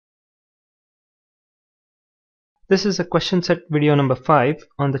This is a question set video number 5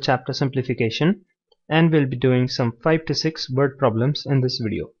 on the chapter simplification, and we'll be doing some 5 to 6 word problems in this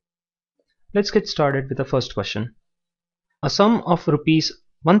video. Let's get started with the first question. A sum of rupees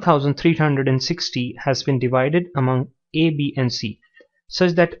 1360 has been divided among A, B and C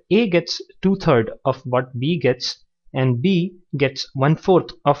such that A gets 2/3 of what B gets and B gets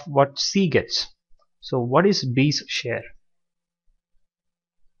 1/4 of what C gets. So what is B's share?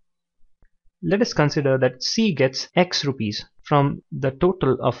 Let us consider that C gets X rupees from the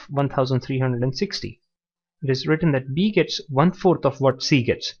total of 1360. It is written that B gets 1/4 of what C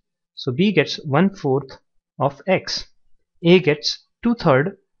gets. So B gets 1/4 of X. A gets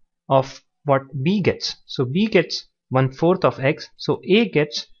 2/3 of what B gets. So B gets 1/4 of X. So A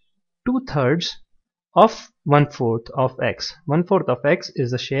gets 2/3 of 1/4 of X. 1/4 of X is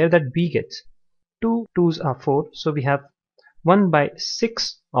the share that B gets. 2 2s are 4. So we have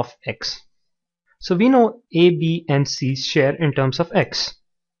 1/6 of X. So we know A, B and C's share in terms of X.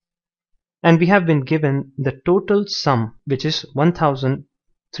 And we have been given the total sum, which is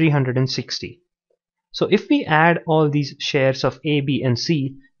 1360. So if we add all these shares of A, B and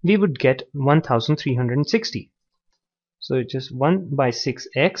C, we would get 1360. So it is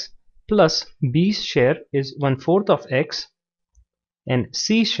 1/6x plus B's share is 1/4 of X and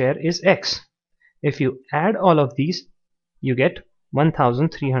C's share is X. If you add all of these, you get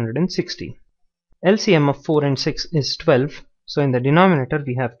 1360. LCM of 4 and 6 is 12. So in the denominator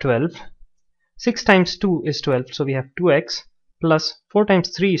we have 12. 6 times 2 is 12. So we have 2x plus 4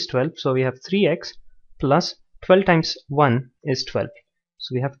 times 3 is 12. So we have 3x plus 12 times 1 is 12.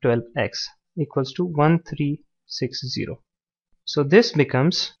 So we have 12x equals to 1360. So this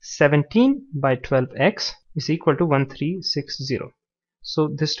becomes 17/12x is equal to 1360. So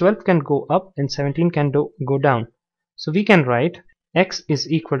this 12 can go up and 17 can go down. So we can write x is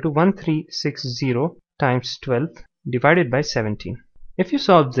equal to 1360 times 12 divided by 17. If you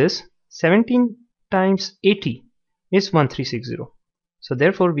solve this, 17 times 80 is 1360. So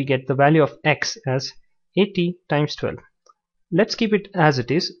therefore we get the value of x as 80 times 12. Let's keep it as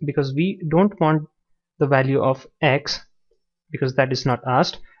it is because we don't want the value of x because that is not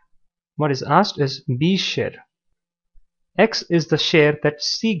asked. What is asked is B's share. X is the share that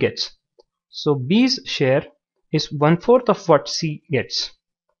C gets. So B's share is 1/4 of what C gets.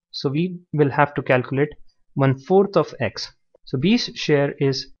 So we will have to calculate 1/4 of X. So B's share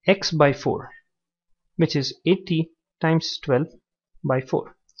is X by 4, which is 80 times 12 by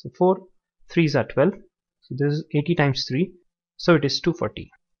 4. So 4 3s are 12. So this is 80 times 3. So it is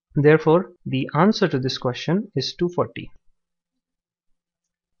 240. Therefore, the answer to this question is 240.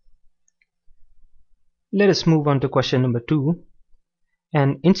 Let us move on to question number 2.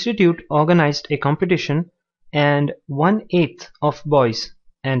 An institute organized a competition and 1/8 of boys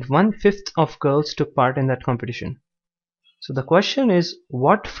and 1/5 of girls took part in that competition. So the question is,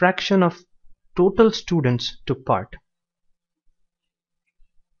 what fraction of total students took part?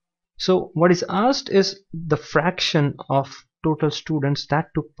 So what is asked is the fraction of total students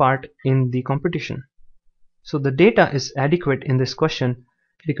that took part in the competition. So the data is adequate in this question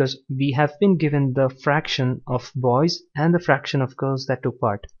because we have been given the fraction of boys and the fraction of girls that took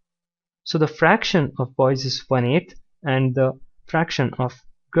part. So the fraction of boys is 1/8 and the fraction of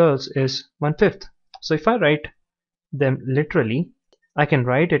girls is 1/5. So if I write them literally, I can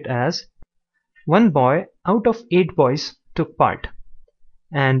write it as 1 boy out of 8 boys took part,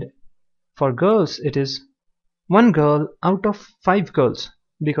 and for girls it is 1 girl out of 5 girls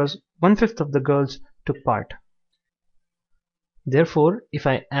because 1/5 of the girls took part. Therefore, if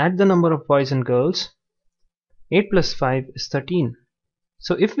I add the number of boys and girls, 8 plus 5 is 13.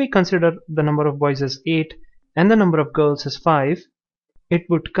 So if we consider the number of boys as 8 and the number of girls as 5, it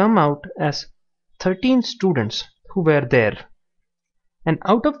would come out as 13 students who were there. And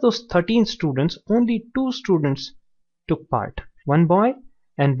out of those 13 students, only 2 students took part, 1 boy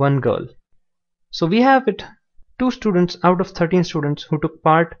and 1 girl. So we have it 2 students out of 13 students who took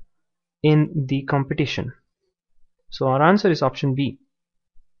part in the competition. So our answer is option B.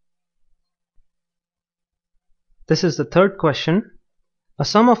 This is the third question. A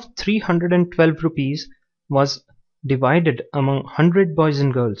sum of 312 rupees was divided among 100 boys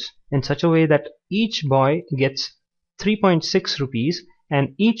and girls in such a way that each boy gets 3.6 rupees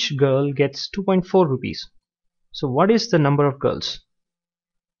and each girl gets 2.4 rupees. So what is the number of girls?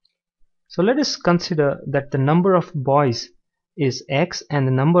 So let us consider that the number of boys is X and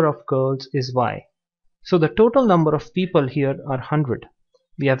the number of girls is Y. So the total number of people here are 100.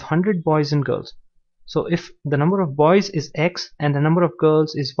 We have 100 boys and girls. So if the number of boys is X and the number of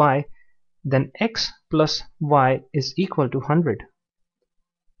girls is Y, then X plus Y is equal to 100.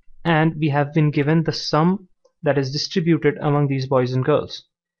 And we have been given the sum that is distributed among these boys and girls.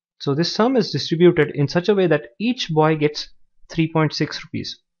 So this sum is distributed in such a way that each boy gets 3.6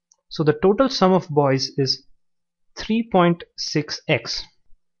 rupees. So the total sum of boys is 3.6x,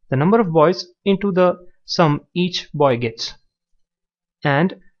 the number of boys into the sum each boy gets.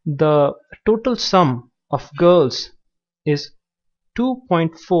 And the total sum of girls is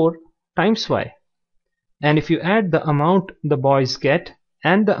 2.4 times y. And if you add the amount the boys get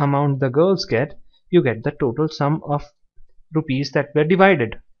and the amount the girls get, you get the total sum of rupees that were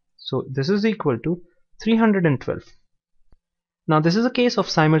divided. So this is equal to 312. Now this is a case of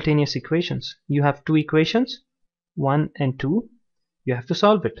simultaneous equations. You have two equations, 1 and 2. You have to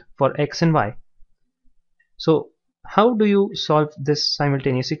solve it for x and y. So how do you solve this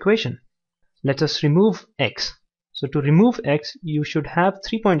simultaneous equation? Let us remove x. So to remove x, you should have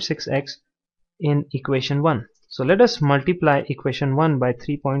 3.6x in equation 1. So let us multiply equation 1 by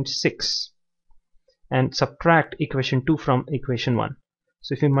 3.6 and subtract equation 2 from equation 1.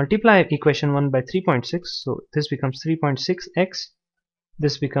 So if you multiply equation 1 by 3.6, so this becomes 3.6x,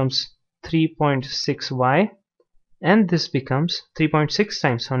 this becomes 3.6y, and this becomes 3.6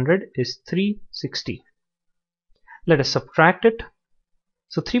 times 100 is 360. Let us subtract it.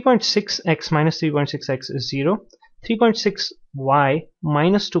 So 3.6x minus 3.6x is 0. 3.6y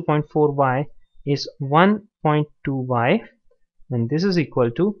minus 2.4y is 1.2y, and this is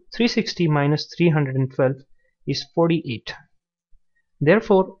equal to 360 minus 312 is 48.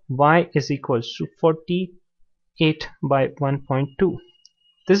 Therefore y is equal to 48 by 1.2.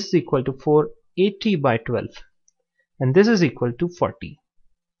 This is equal to 480 by 12, and this is equal to 40.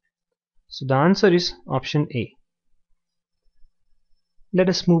 So the answer is option A. Let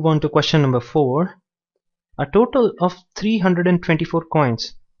us move on to question number 4. A total of 324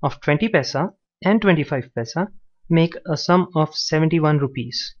 coins of 20 paisa and 25 paisa make a sum of 71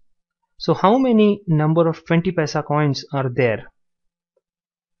 rupees. So how many number of 20 paisa coins are there?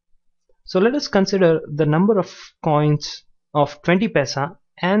 So let us consider the number of coins of 20 paisa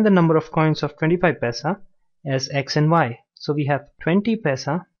and the number of coins of 25 paisa as x and y. So we have 20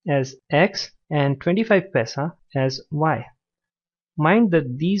 paisa as x and 25 paisa as y. Mind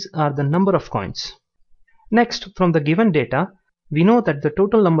that these are the number of coins. Next, from the given data, we know that the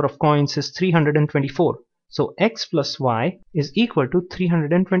total number of coins is 324. So x plus y is equal to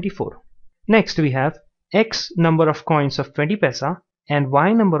 324. Next, we have x number of coins of 20 paisa and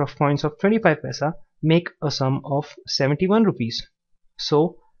y number of coins of 25 paisa make a sum of 71 rupees.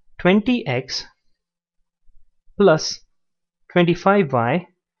 So 20x plus 25y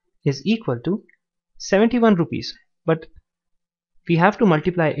is equal to 71 rupees. But we have to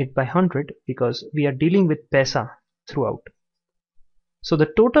multiply it by 100 because we are dealing with paisa throughout. So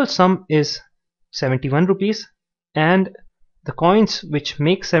the total sum is 71 rupees, and the coins which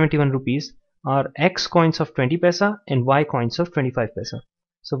make 71 rupees are x coins of 20 paisa and y coins of 25 paisa.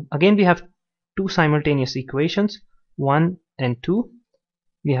 So again we have two simultaneous equations, 1 and 2.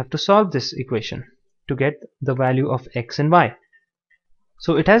 We have to solve this equation to get the value of x and y.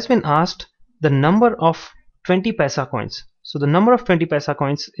 So it has been asked the number of 20 paisa coins. So the number of 20 paisa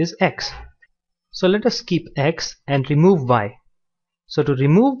coins is x. So let us keep x and remove y. So to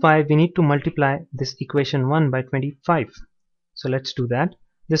remove y, we need to multiply this equation 1 by 25. So let's do that.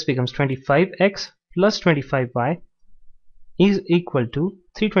 This becomes 25x plus 25y is equal to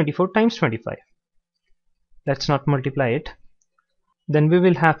 324 times 25. Let's not multiply it. Then we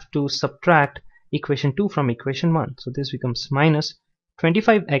will have to subtract equation 2 from equation 1. So this becomes minus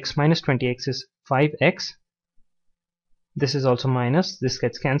 25x minus 20x is 5x. This is also minus, this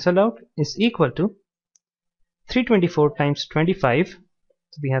gets cancelled out, is equal to 324 times 25.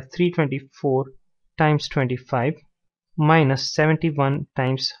 So we have 324 times 25 minus 71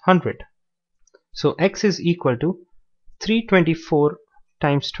 times 100. So x is equal to 324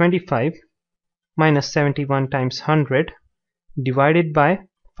 times 25 minus 71 times 100 divided by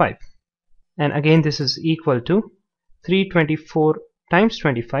 5. And again this is equal to 324 times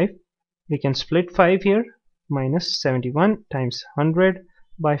 25. We can split 5 here, minus 71 times 100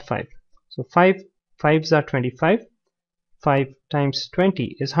 by 5. So 5 5s are 25. 5 times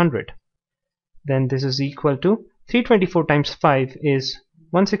 20 is 100. Then this is equal to 324 times 5 is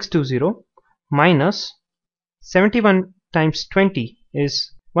 1620 minus 71 times 20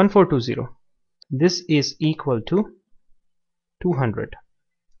 is 1420. This is equal to 200.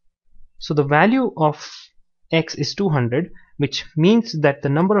 So the value of x is 200, which means that the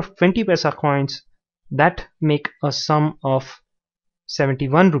number of 20 paisa coins that make a sum of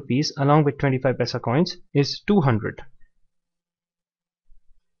 71 rupees along with 25 paisa coins is 200.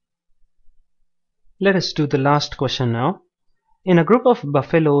 Let us do the last question now. In a group of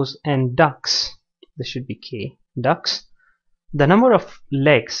buffaloes and ducks, this should be K, ducks, the number of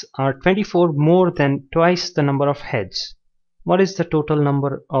legs are 24 more than twice the number of heads. What is the total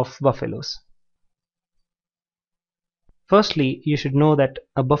number of buffaloes? Firstly, you should know that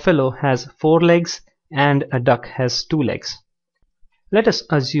a buffalo has 4 legs and a duck has 2 legs. Let us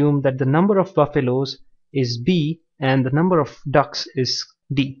assume that the number of buffaloes is B and the number of ducks is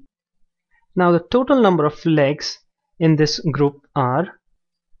D. Now the total number of legs in this group are,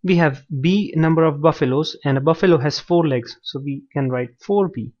 we have B number of buffaloes and a buffalo has 4 legs, so we can write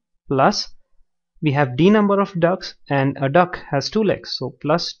 4B, plus we have D number of ducks and a duck has 2 legs, so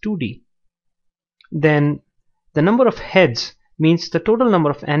plus 2D. Then the number of heads means the total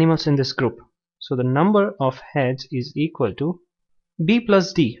number of animals in this group, so the number of heads is equal to B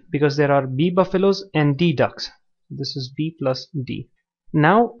plus D, because there are B buffaloes and D ducks. This is B plus D.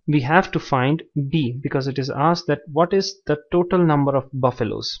 Now we have to find B because it is asked that what is the total number of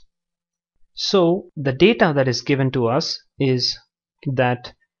buffaloes. So the data that is given to us is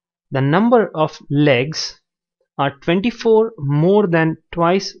that the number of legs are 24 more than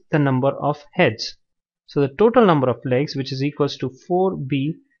twice the number of heads. So the total number of legs, which is equals to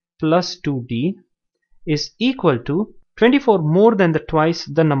 4B plus 2D, is equal to 24 more than the twice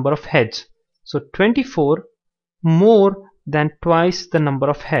the number of heads. So 24 more than twice the number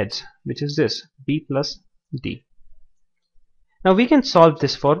of heads, which is this, B plus D. Now we can solve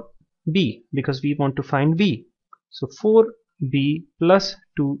this for B because we want to find B. So 4B plus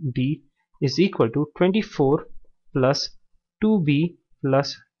 2D is equal to 24 plus 2B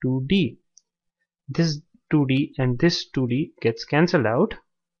plus 2D. This 2D and this 2D gets cancelled out.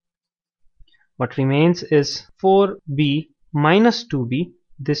 What remains is 4B minus 2B.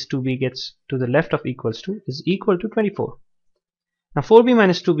 This 2B gets to the left of equals to is equal to 24. Now 4B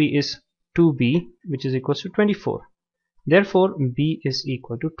minus 2B is 2B, which is equals to 24. Therefore B is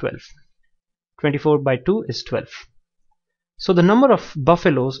equal to 12. 24 by 2 is 12. So the number of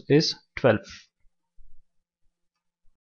buffaloes is 12.